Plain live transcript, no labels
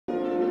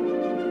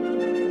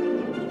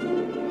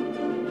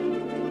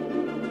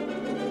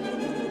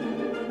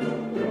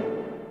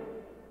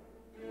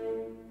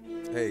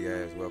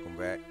Hey guys, welcome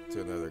back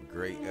to another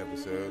great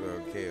episode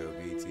of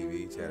KOB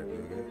TV,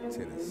 Chattanooga,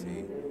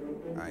 Tennessee.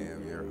 I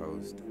am your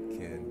host,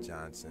 Ken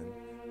Johnson,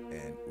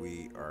 and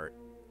we are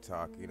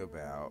talking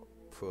about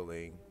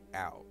pulling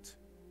out.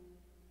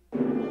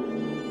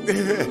 Okay,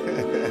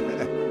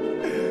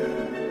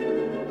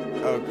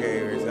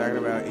 we're talking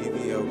about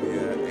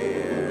Ethiopia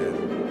and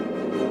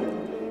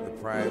the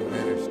Prime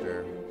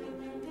Minister.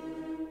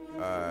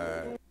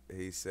 Uh,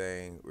 he's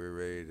saying we're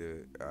ready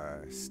to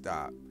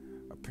stop.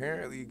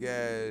 Apparently, you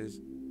guys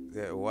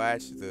that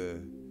watch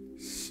the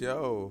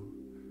show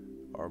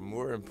are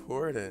more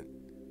important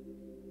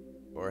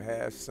or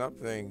have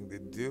something to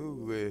do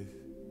with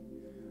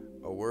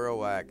a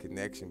worldwide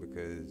connection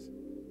because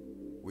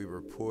we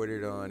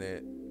reported on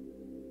it,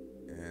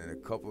 and a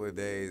couple of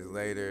days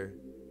later,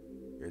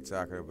 they're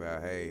talking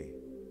about, hey,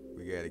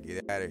 we got to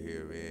get out of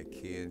here, man.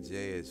 Ken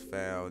J has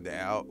found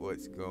out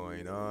what's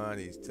going on.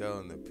 He's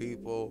telling the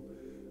people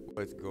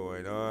what's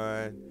going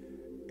on,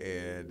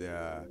 and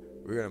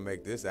we're going to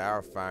make this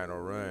our final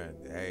run.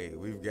 Hey,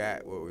 we've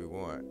got what we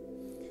want.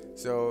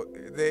 So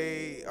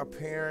they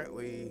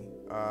apparently,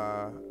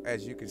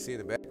 as you can see in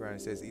the background,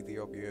 it says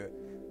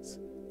Ethiopia's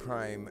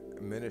Prime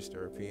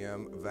Minister,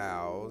 PM,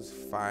 vows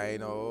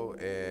final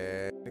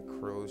and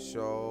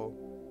crucial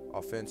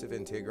offensive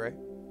in Tigray.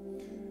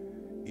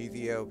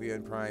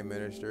 Ethiopian Prime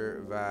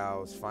Minister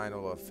vows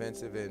final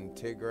offensive in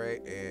Tigray,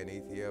 and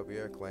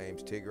Ethiopia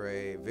claims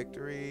Tigray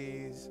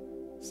victories,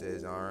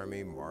 says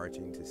army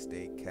marching to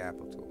state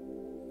capital.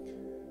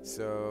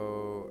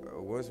 So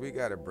once we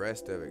got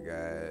abreast of it,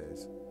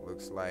 guys,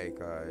 looks like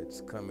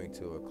it's coming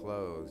to a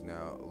close.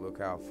 Now look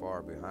how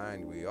far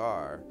behind we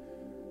are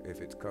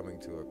if it's coming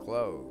to a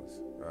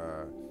close.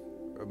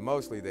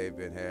 Mostly they've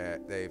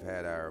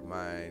had our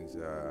minds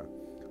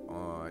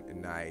on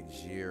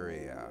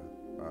Nigeria.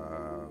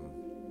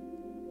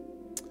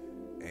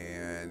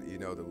 And you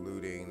know, the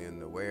looting in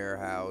the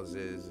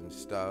warehouses and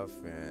stuff,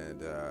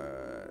 and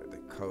the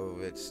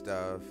COVID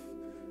stuff,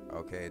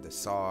 okay, the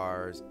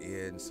SARS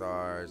and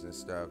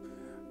stuff.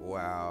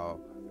 Wow,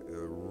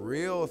 the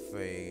real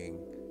thing,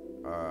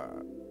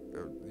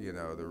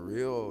 the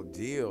real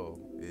deal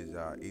is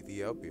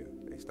Ethiopia.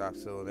 They stopped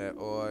selling that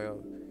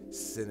oil,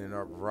 sending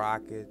up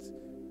rockets,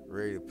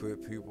 ready to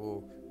put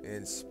people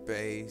in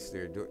space.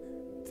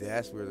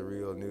 That's where the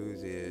real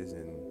news is,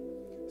 and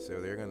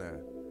so they're gonna.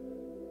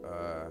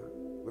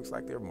 Looks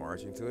like they're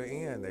marching to an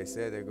end. They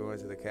said they're going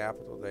to the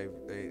capital. They've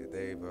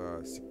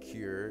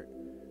secured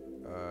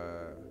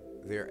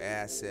their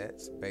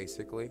assets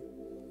basically.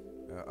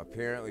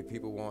 Apparently,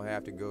 people won't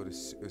have to go to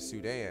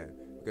Sudan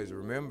because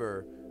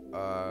remember,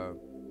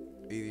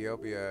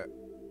 Ethiopia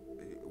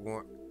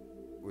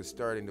was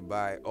starting to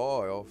buy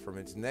oil from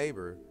its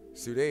neighbor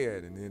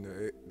Sudan, and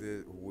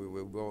then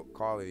we won't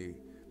call it a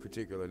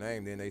particular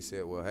name. Then they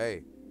said, well,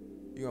 hey,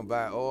 you gonna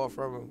buy oil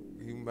from them?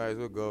 You might as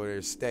well go over there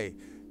and stay,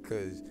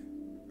 cause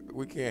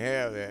we can't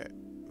have that.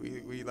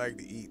 We like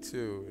to eat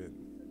too,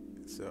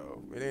 and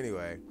so. But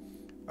anyway,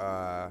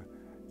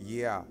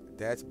 yeah,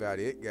 that's about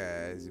it,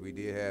 guys. We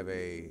did have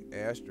a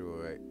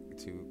asteroid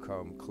to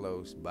come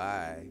close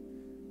by,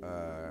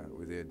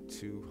 within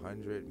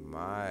 200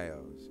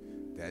 miles.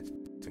 That's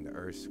between the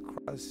Earth's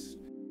crust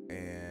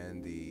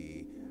and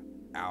the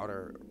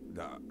outer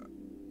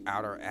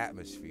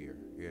atmosphere.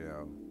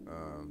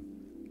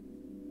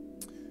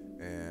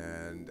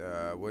 And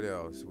what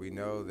else? We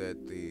know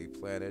that the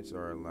planets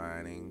are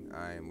aligning.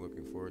 I am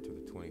looking forward to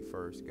the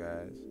 21st,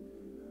 guys.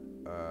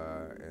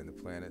 And the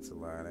planets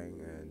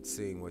aligning and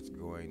seeing what's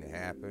going to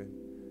happen.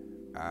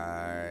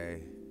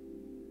 I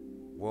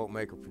won't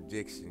make a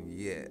prediction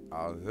yet,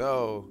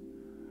 although,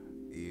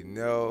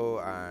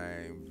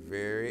 I'm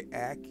very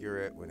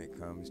accurate when it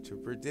comes to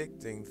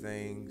predicting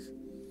things.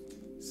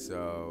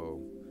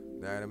 So,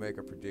 not going to make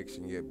a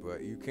prediction yet,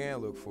 but you can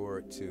look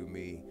forward to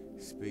me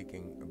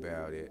speaking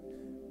about it.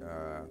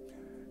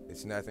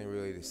 It's nothing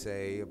really to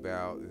say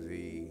about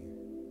the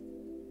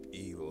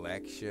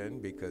election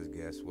because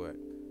guess what?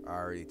 I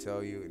already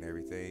tell you, and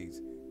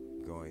everything's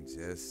going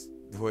just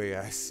the way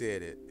I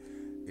said it.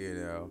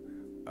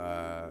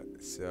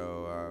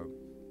 So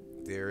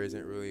there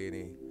isn't really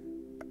any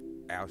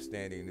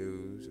outstanding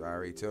news. I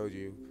already told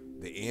you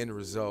the end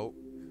result.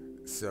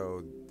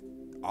 So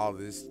all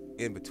this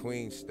in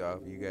between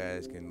stuff, you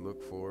guys can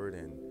look forward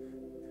and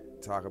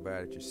talk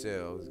about it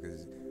yourselves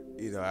because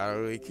I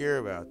don't really care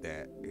about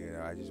that.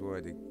 I just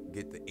wanted to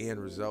get the end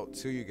result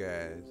to you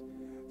guys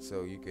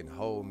so you can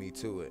hold me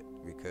to it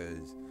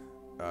because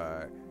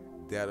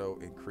that'll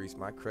increase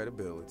my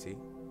credibility.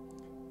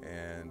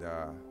 And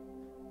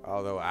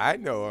although I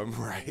know I'm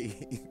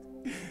right,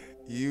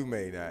 you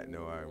may not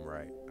know I'm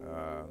right.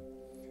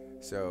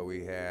 So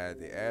we had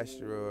the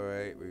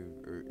asteroid.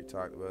 We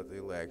talked about the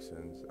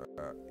elections.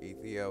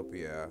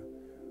 Ethiopia,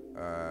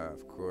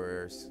 of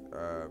course.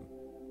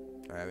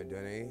 I haven't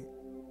done any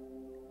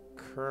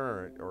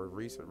current or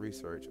recent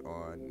research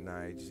on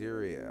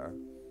Nigeria.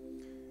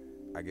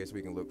 I guess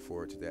we can look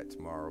forward to that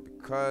tomorrow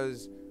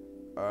because,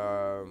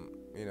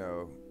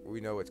 we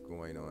know what's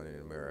going on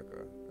in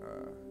America.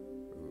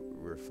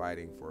 we're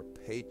fighting for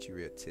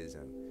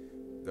patriotism.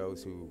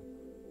 Those who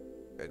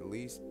at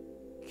least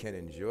can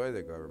enjoy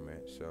the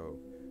government. So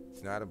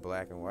it's not a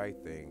black and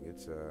white thing.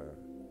 It's a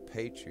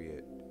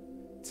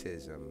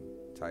patriotism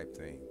type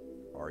thing.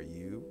 Are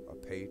you a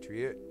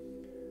patriot?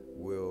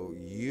 Will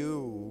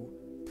you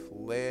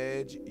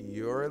pledge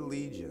your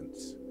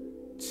allegiance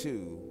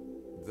to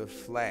the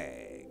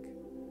flag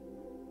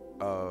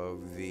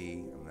of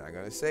the, I'm not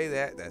going to say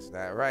that. That's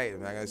not right.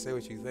 I'm not going to say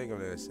what you think I'm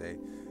going to say.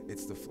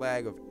 It's the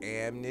flag of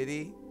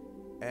amity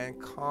and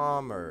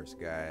commerce,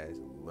 guys.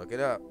 Look it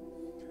up.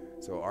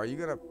 So are you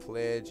going to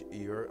pledge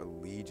your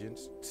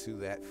allegiance to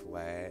that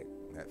flag?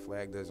 That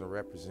flag doesn't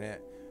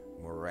represent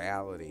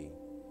morality,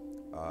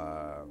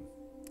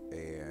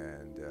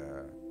 and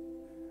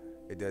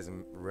it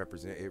doesn't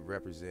represent, it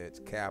represents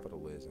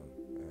capitalism,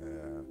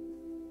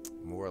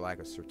 more like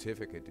a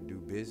certificate to do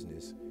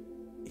business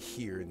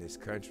here in this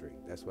country.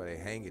 That's why they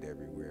hang it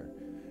everywhere.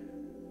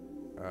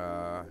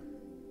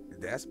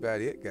 That's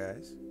about it,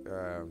 guys.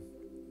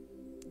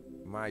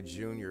 My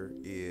junior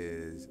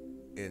is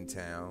in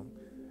town,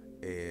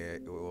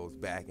 and was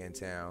back in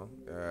town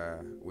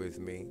with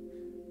me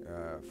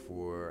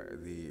for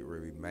the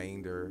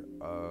remainder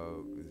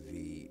of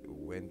the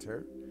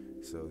winter.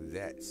 So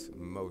that's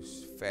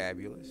most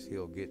fabulous.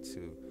 He'll get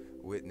to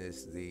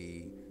witness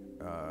the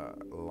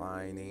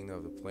lining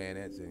of the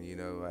planets, and you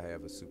know I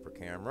have a super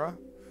camera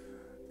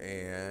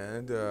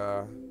and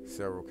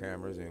several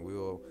cameras, and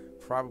we'll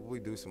probably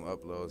do some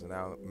uploads, and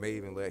I may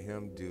even let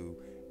him do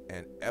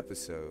an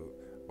episode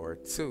or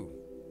two,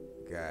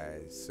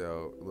 guys.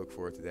 So look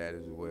forward to that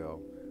as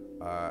well.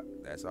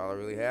 That's all I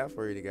really have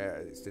for you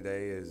guys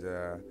today. Is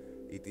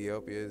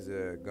Ethiopia is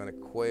gonna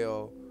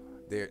quail.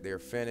 They're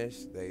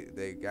finished.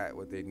 They got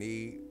what they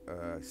need,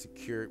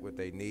 secured what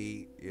they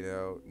need.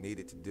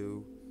 Needed to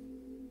do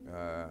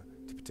to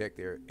protect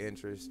their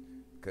interests.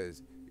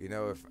 Because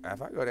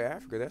if I go to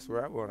Africa, that's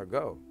where I want to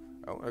go.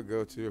 I want to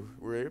go to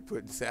where they're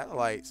putting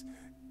satellites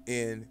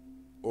in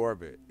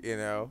orbit.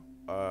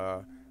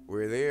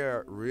 Where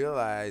they're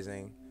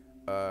realizing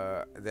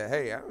that,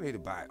 hey, I don't need to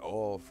buy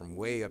oil from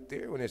way up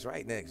there when it's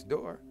right next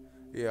door.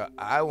 Yeah,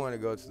 I want to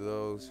go to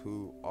those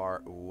who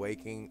are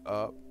waking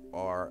up,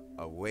 are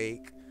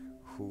awake,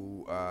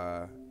 who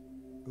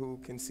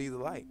can see the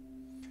light.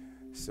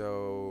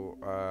 So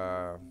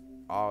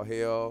all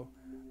hail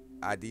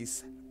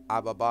Addis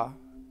Ababa,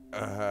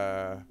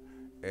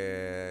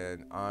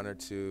 and honor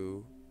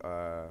to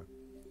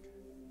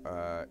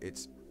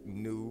its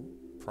new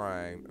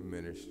prime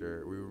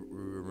minister. We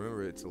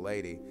remember it's a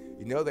lady.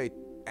 They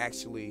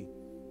actually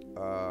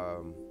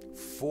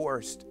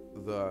forced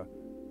the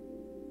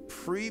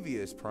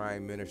previous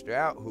prime minister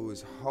out, who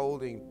was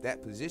holding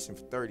that position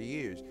for 30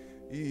 years.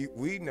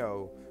 We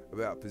know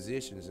about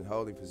positions and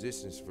holding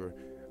positions for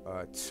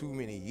too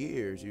many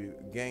years. You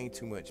gain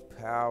too much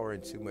power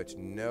and too much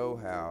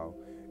know-how,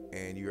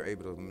 and you're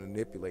able to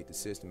manipulate the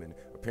system, and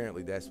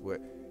apparently that's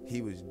what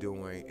he was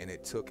doing, and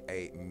it took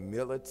a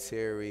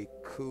military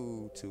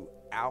coup to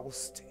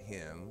oust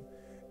him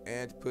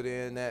and to put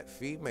in that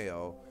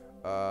female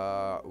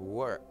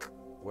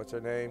what's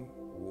her name?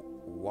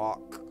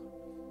 Walk.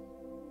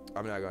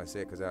 I'm not gonna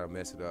say it because I'll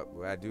mess it up,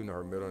 but I do know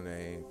her middle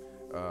name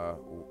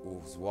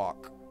was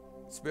Walk.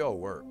 Spell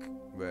work,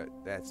 but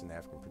that's an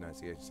African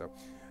pronunciation. So,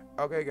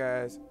 okay,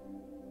 guys,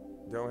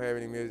 don't have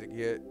any music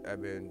yet.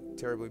 I've been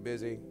terribly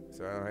busy,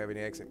 so I don't have any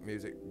exit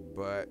music.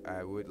 But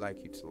I would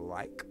like you to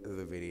like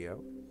the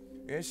video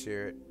and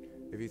share it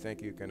if you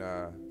think you can.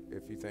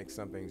 If you think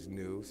something's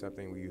new,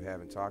 something you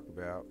haven't talked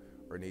about,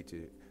 or need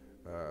to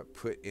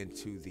put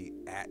into the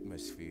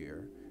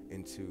atmosphere,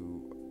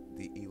 into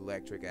the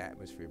electric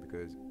atmosphere,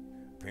 because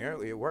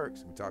apparently it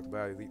works. We talked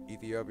about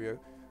Ethiopia,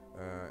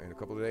 and a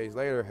couple of days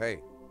later,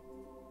 hey,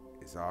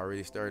 it's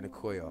already starting to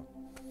quail.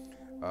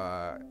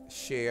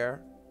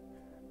 Share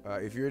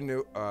if you're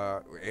new,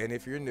 and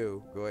if you're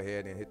new, go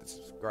ahead and hit the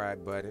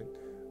subscribe button.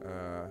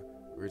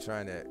 We're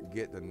trying to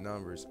get the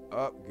numbers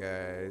up,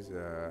 guys,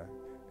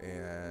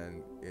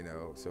 and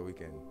so we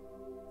can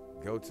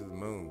go to the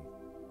moon,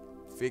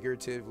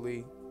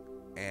 figuratively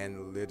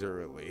and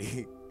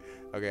literally.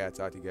 Okay, I'll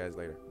talk to you guys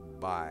later.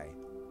 Bye.